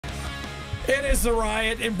It is the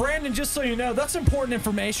riot. And Brandon, just so you know, that's important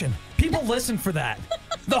information. People listen for that.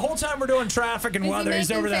 The whole time we're doing traffic and weather,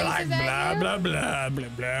 he's over there like blah, blah, blah, blah,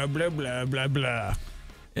 blah, blah, blah, blah, blah.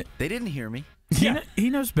 They didn't hear me. Yeah. He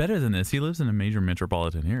knows better than this. He lives in a major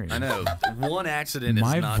metropolitan area. I know. One accident is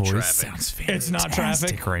My not voice traffic. sounds fantastic. It's not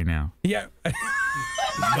traffic right now. Yeah.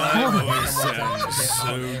 My voice sounds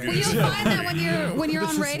so good. Well, you'll find that when you're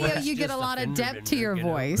on radio, you get a lot of depth to your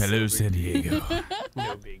voice. Hello, San Diego.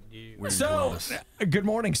 No big deal. So, good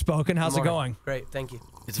morning, Spoken. How's it going? Great, thank you.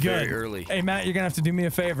 It's Good. very early. Hey, Matt, you're going to have to do me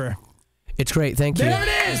a favor. It's great, thank you. There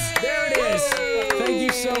it is. There it is. Thank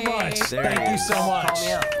you so much. There Thank it you is. so much. Call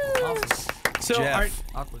me out. Awesome. So, Jeff,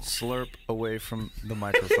 slurp away from the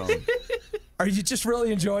microphone. are you just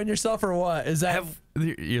really enjoying yourself, or what? Is that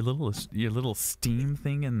Your little steam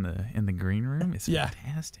thing in the green room is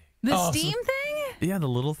fantastic. The Oh, steam thing? Yeah, the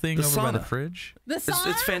little thing The over by the sauna. fridge. The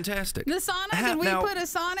sauna? It's fantastic. The sauna? Did we Now, put a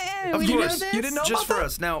sauna in? Of We didn't know course, this? you didn't know just about for that?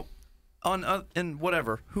 us. Now, on and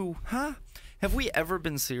whatever. Have we ever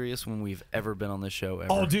been serious when we've ever been on this show?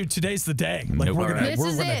 Ever? Oh, dude, today's the day. Like Nope. we're gonna, This we're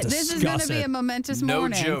is gonna it. discuss This is going to be it. a momentous no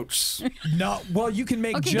morning. jokes. No, well, you can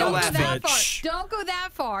make Okay, don't jokes, go that but far. shh. Don't go that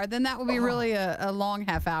far. Then that would be really a long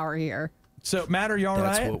half hour here. So, Matt, are you all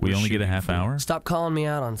That's right? what We we're only get a shooting half for. hour. Stop calling me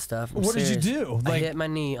out on stuff. I'm What did you serious. do? I Like- hit my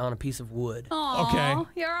knee on a piece of wood. Aw, Okay.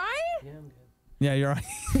 You all right? Yeah, I'm good. Yeah, you're right.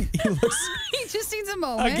 He looks, He just needs a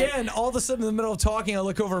moment. again, all of a sudden in the middle of talking, I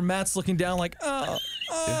look over, Matt's looking down like,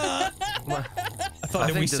 I thought, I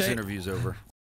did we think this say? interview's over.